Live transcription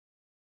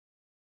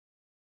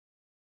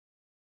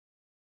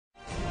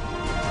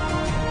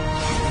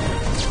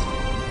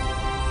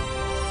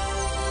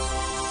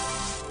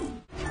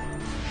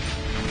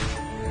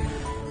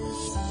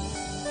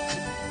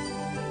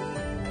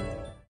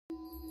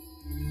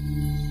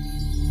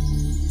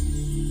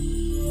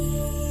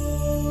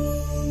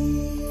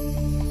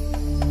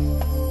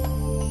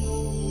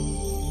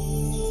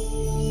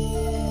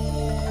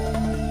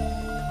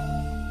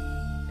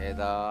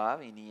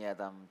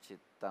yadam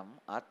chittam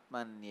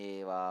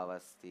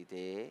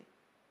atmanyevavastite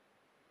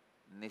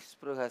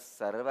nispruhas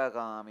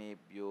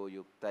sarvagamebhyo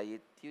yukta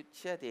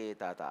ityuchyate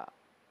tata.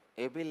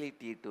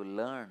 Ability to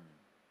learn,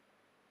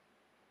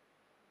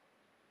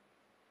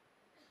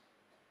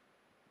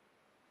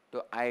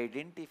 to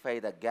identify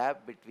the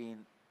gap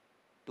between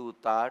two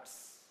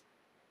thoughts,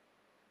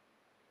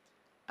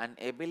 an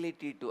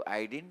ability to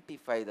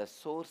identify the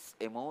source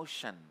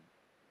emotion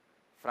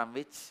from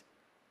which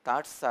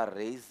thoughts are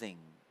raising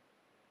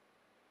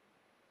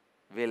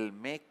will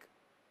make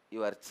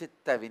your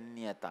chitta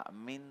vinyata,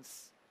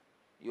 means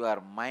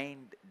your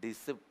mind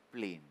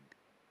disciplined.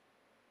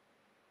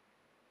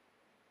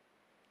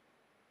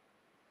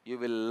 You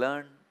will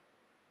learn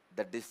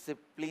the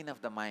discipline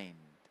of the mind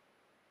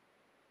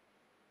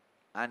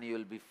and you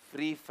will be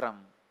free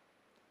from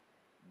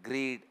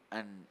greed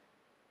and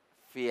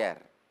fear.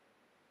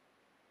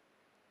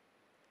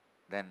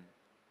 Then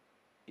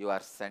you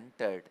are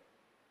centered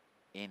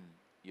in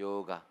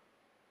yoga.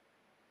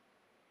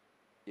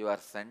 You are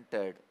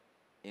centered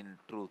in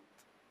truth.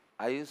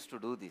 I used to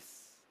do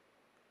this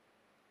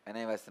when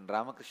I was in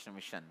Ramakrishna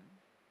Mission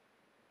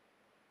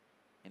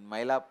in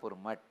Mylapore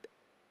Math.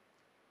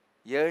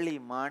 Early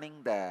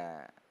morning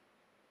the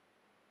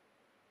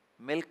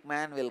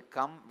milkman will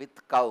come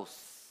with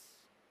cows.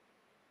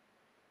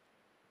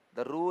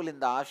 The rule in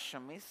the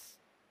ashram is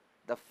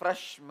the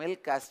fresh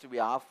milk has to be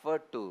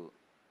offered to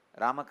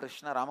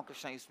Ramakrishna.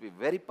 Ramakrishna used to be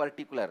very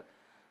particular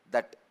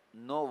that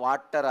no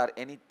water or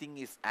anything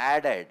is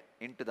added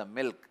into the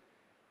milk.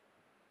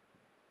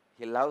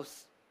 He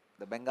loves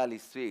the Bengali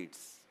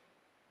sweets.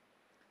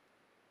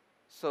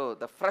 So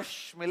the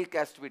fresh milk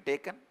has to be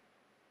taken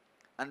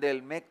and they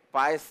will make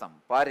payasam,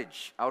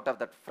 porridge out of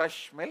that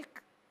fresh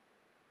milk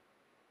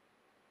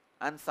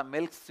and some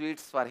milk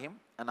sweets for him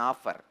and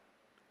offer.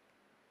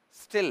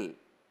 Still,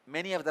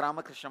 many of the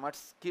Ramakrishna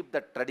Maths keep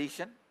that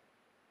tradition.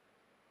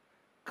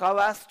 Cow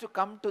has to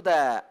come to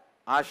the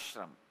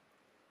ashram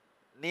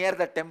near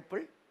the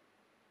temple.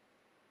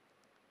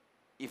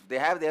 If they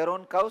have their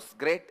own cows,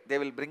 great, they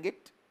will bring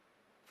it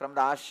from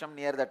the ashram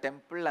near the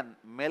temple and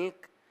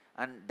milk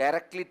and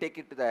directly take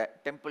it to the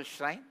temple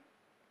shrine.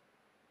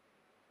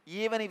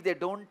 Even if they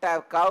don't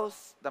have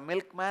cows, the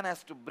milkman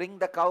has to bring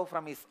the cow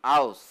from his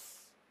house.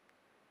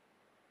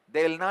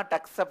 They will not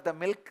accept the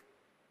milk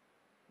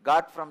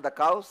got from the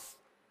cows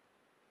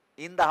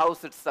in the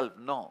house itself.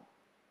 No.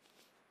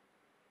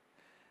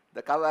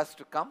 The cow has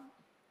to come.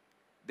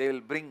 They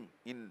will bring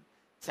in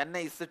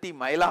Chennai city,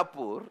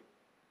 Mylapore,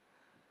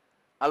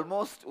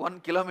 almost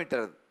 1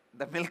 kilometer.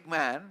 The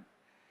milkman,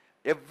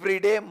 every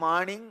day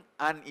morning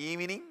and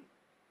evening,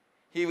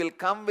 he will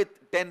come with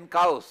 10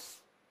 cows.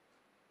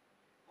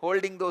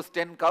 Holding those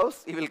 10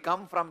 cows, he will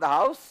come from the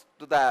house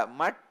to the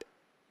mud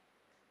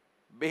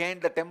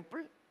behind the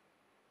temple.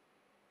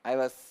 I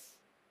was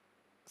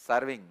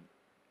serving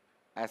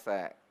as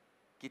a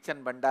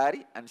kitchen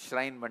bandari and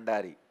shrine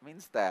bandari,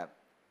 means the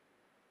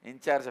in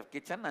charge of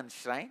kitchen and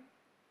shrine.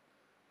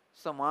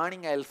 So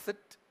morning I will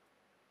sit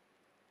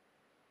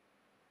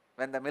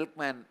when the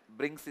milkman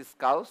brings his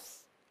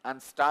cows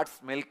and starts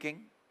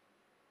milking.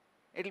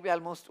 It will be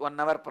almost 1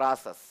 hour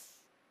process.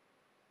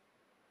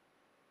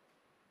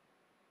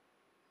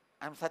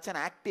 I am such an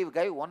active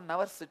guy, 1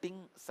 hour sitting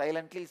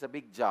silently is a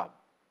big job.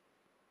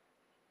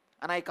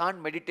 And I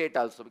can't meditate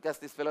also because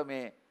this fellow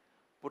may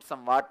put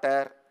some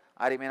water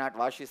or he may not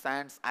wash his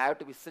hands. I have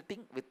to be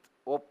sitting with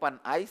open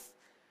eyes,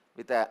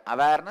 with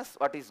awareness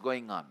what is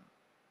going on.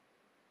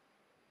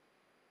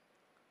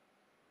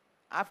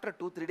 After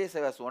 2-3 days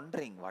I was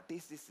wondering, what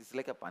is this? It's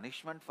like a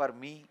punishment for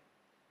me.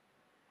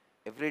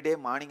 Every day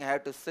morning I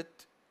have to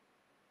sit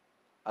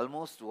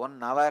almost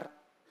 1 hour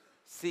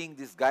seeing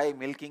this guy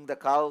milking the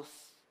cows.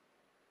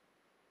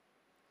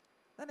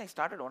 Then I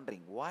started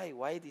wondering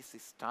why this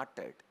is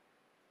started.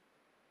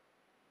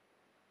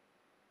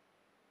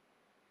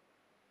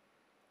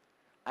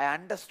 I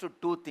understood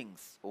 2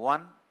 things.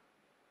 One,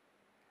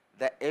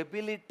 the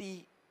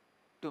ability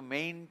to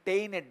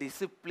maintain a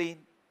discipline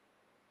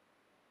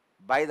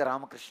by the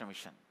Ramakrishna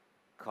Mission.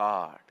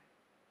 God.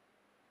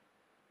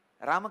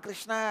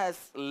 Ramakrishna has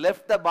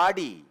left the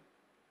body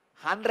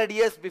 100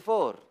 years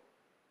before.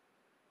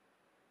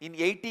 In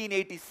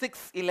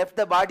 1886, he left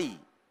the body.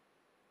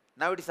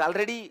 Now it is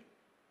already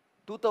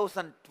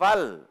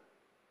 2012.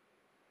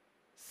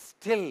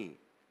 Still,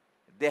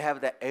 they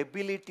have the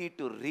ability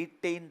to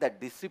retain the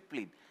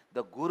discipline,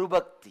 the Guru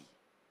Bhakti.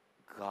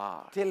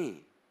 God. Still,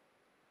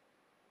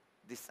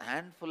 this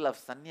handful of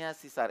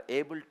sannyasis are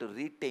able to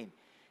retain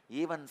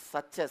even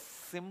such a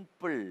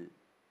simple.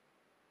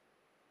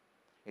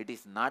 It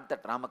is not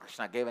that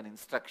Ramakrishna gave an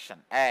instruction.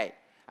 Hey,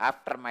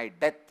 after my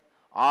death,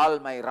 all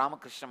my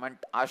Ramakrishna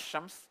Math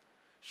ashrams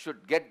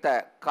should get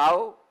the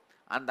cow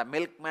and the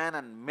milkman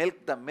and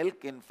milk the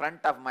milk in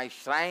front of my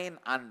shrine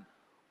and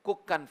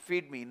cook and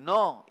feed me.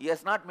 No, he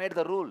has not made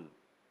the rule.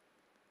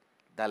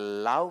 The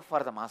love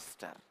for the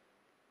master.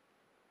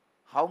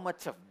 How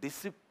much of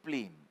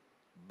discipline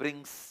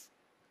brings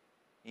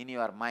in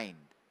your mind.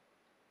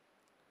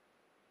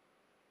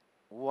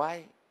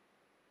 Why?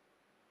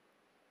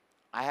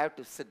 I have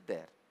to sit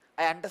there.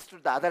 I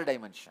understood the other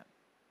dimension.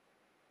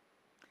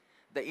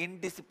 The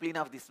indiscipline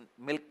of this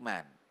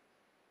milkman.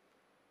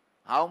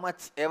 How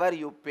much ever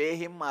you pay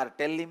him or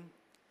tell him,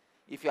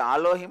 if you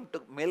allow him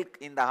to milk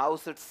in the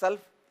house itself,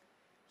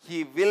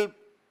 he will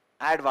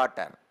add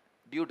water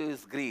due to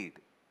his greed.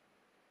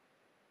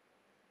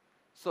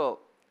 So,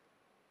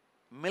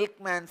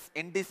 milkman's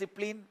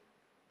indiscipline,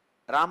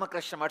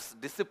 Ramakrishna Math's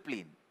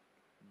discipline,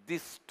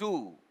 these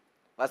two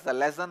was the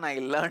lesson I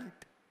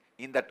learnt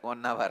in that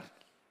 1 hour.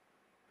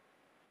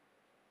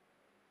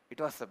 It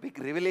was a big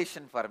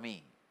revelation for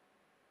me.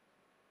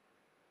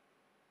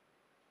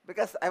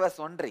 Because I was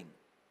wondering,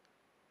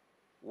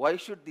 why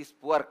should these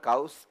poor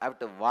cows have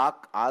to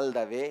walk all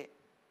the way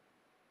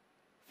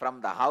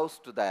from the house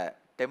to the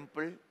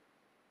temple,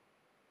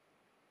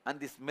 and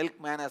this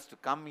milkman has to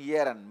come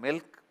here and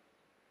milk?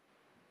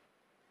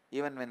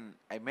 Even when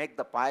I make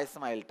the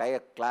payasam, I will tie a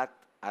cloth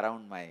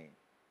around my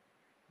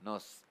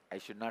nose. I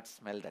should not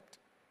smell that.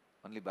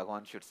 Only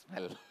Bhagavan should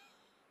smell.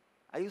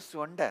 I used to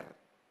wonder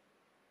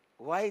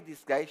why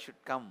this guy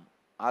should come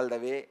all the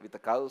way with the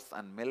cows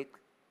and milk.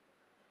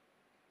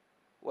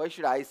 Why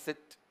should I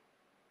sit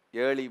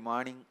early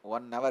morning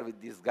 1 hour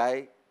with this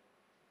guy?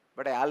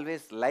 But I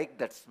always liked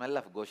that smell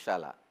of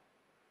Goshala.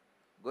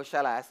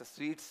 Goshala has a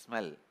sweet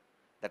smell,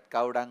 that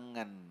cow dung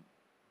and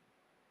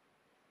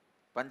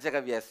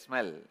Panchagavya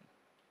smell.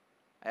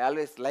 I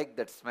always liked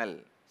that smell.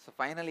 So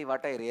finally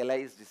what I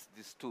realized is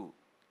these two.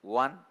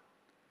 One,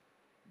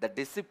 the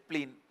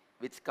discipline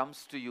which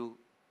comes to you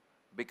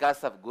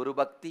because of Guru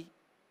Bhakti,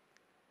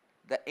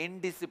 the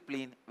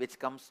indiscipline which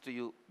comes to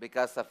you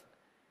because of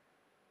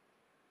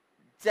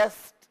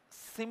just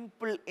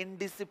simple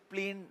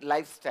indisciplined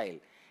lifestyle.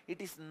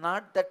 It is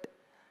not that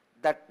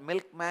that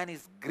milkman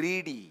is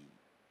greedy,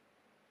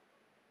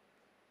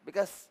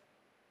 because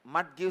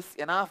mud gives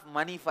enough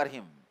money for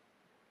him.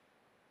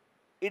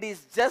 It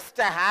is just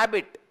a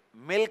habit.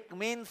 Milk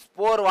means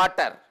pour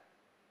water.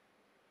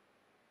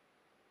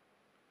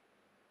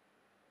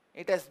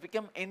 It has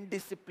become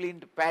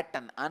indisciplined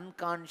pattern,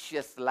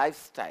 unconscious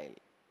lifestyle.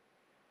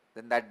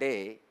 Then that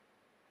day,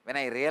 when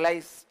I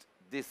realized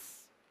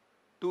these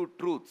two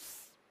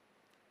truths,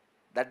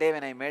 that day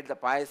when I made the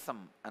payasam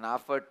and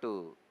offered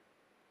to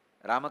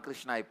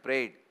Ramakrishna, I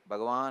prayed,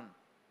 Bhagavan,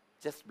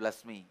 just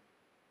bless me.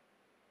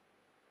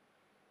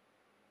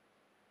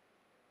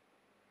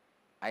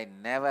 I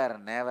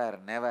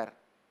never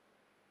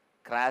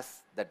cross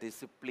the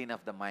discipline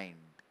of the mind.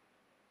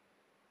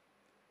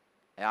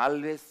 I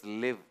always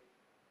live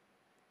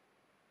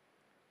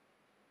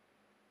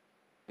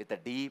with a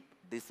deep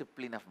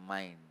discipline of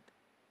mind.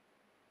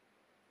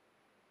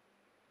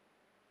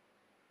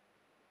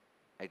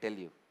 I tell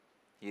you,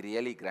 he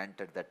really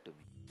granted that to me.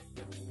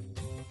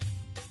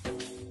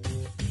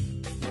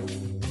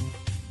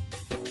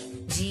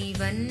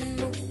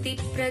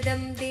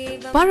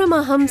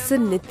 Paramahamsa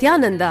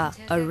Nithyananda,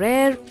 a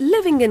rare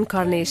living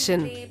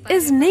incarnation,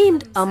 is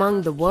named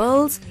among the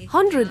world's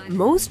 100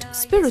 most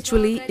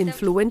spiritually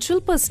influential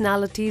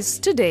personalities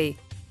today.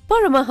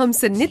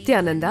 Paramahamsa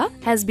Nithyananda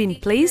has been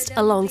placed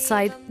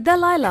alongside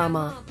Dalai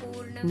Lama,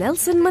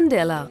 Nelson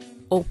Mandela,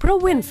 Oprah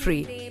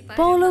Winfrey,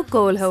 Paulo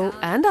Coelho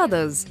and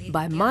others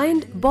by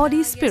Mind,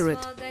 Body, Spirit,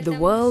 the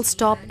world's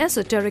top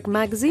esoteric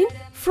magazine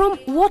from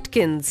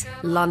Watkins,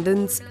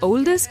 London's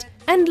oldest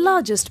and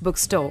largest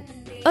bookstore.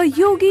 A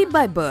yogi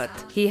by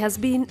birth, he has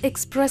been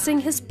expressing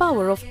his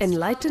power of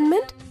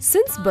enlightenment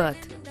since birth.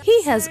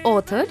 He has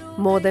authored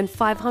more than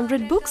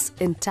 500 books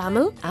in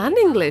Tamil and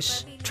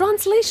English.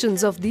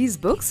 Translations of these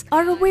books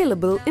are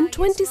available in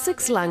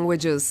 26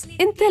 languages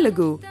in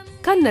Telugu,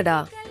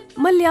 Kannada,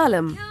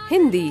 Malayalam,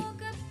 Hindi,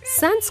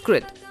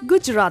 Sanskrit,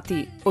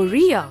 Gujarati,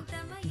 Oriya,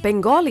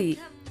 Bengali,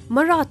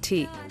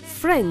 Marathi,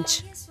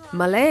 French,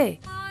 Malay,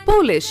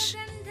 Polish,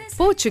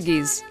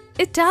 Portuguese,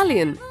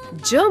 Italian,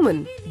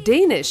 German,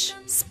 Danish,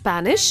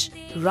 Spanish,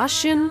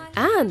 Russian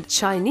and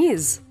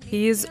Chinese.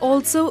 He is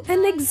also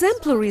an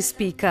exemplary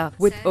speaker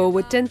with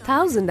over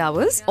 10,000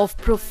 hours of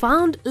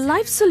profound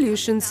life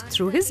solutions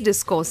through his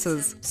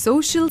discourses.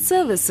 Social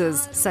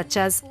services such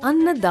as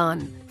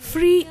Annadan,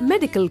 free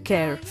medical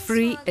care,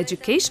 free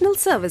educational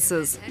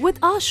services with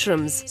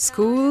ashrams,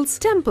 schools,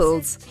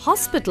 temples,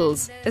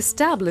 hospitals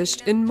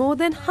established in more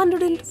than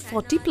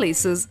 140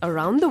 places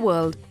around the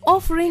world,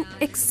 offering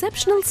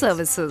exceptional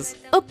services.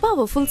 A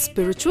powerful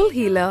spiritual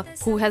healer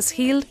who has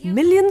healed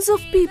millions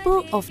of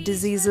people of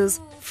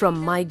diseases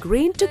from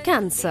migraine to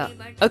cancer.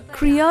 A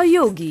Kriya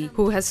Yogi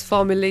who has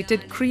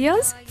formulated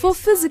Kriyas for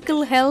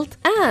physical health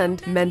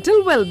and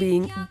mental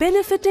well-being,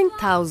 benefiting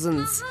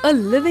thousands. A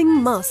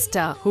living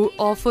master who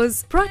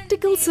offers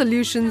practical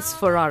solutions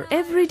for our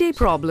everyday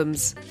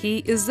problems. He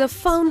is the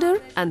founder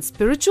and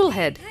spiritual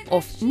head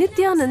of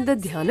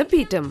Nithyananda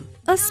Dhyanapeetham,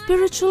 a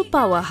spiritual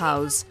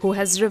powerhouse who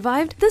has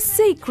revived the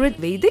sacred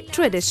Vedic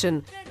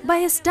tradition by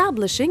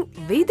establishing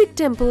Vedic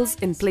temples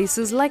in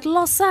places like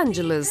Los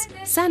Angeles,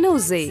 San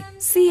Jose,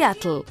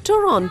 Seattle,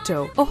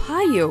 Toronto,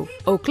 Ohio,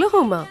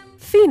 Oklahoma,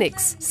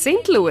 Phoenix,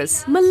 St.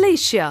 Louis,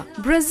 Malaysia,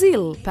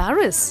 Brazil,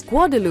 Paris,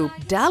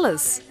 Guadeloupe,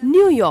 Dallas,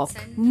 New York,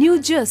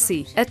 New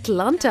Jersey,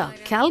 Atlanta,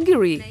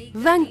 Calgary,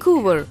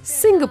 Vancouver,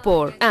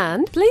 Singapore,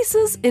 and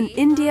places in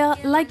India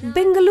like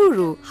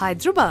Bengaluru,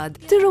 Hyderabad,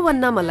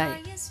 Tiruvannamalai.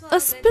 A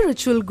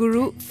spiritual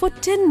guru for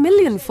 10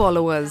 million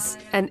followers,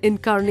 an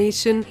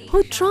incarnation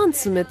who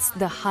transmits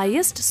the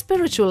highest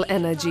spiritual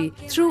energy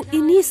through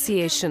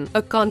initiation,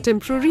 a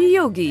contemporary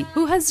yogi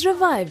who has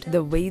revived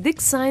the Vedic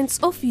science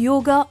of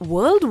yoga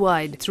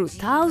worldwide through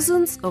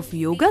thousands of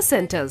yoga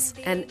centers,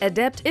 an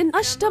adept in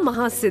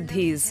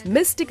Ashtamahasiddhis,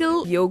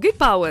 mystical yogic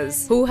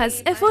powers, who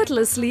has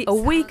effortlessly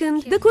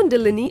awakened the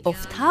Kundalini of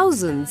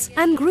thousands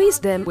and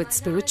graced them with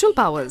spiritual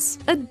powers,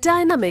 a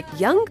dynamic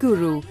young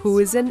guru who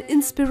is an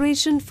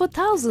inspiration for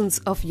thousands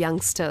of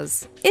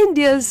youngsters,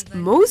 India's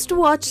most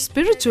watched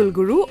spiritual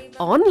guru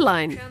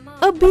online,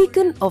 a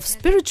beacon of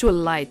spiritual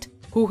light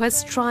who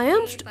has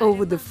triumphed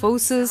over the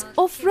forces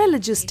of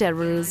religious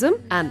terrorism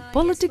and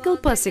political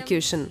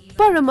persecution.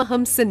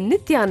 Paramahamsa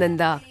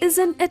Nithyananda is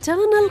an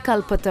eternal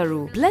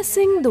Kalpataru,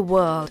 blessing the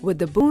world with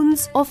the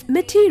boons of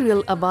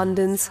material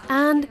abundance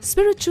and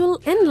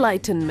spiritual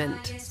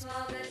enlightenment.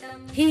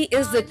 He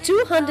is the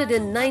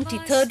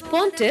 293rd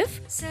Pontiff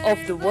of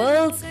the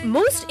world's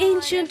most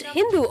ancient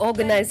Hindu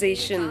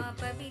organization,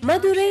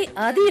 Madurai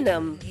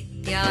Adinam.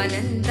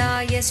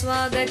 Nithyanandaya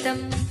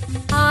swagatam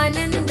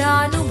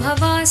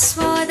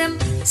Anandanubhavaswadam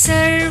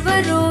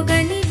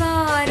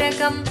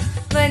Sarvaroganivarakam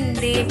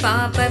Vande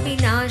Papa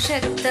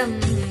Vinashaktam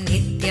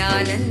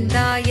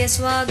Nithyanandaya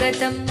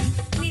swagatam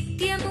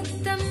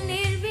Nityamuktam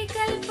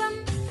Nirvikalpam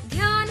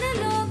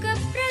Dhyanaloka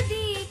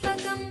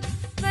Pradipakam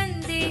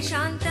Vande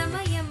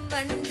Shantamayam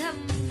Bandham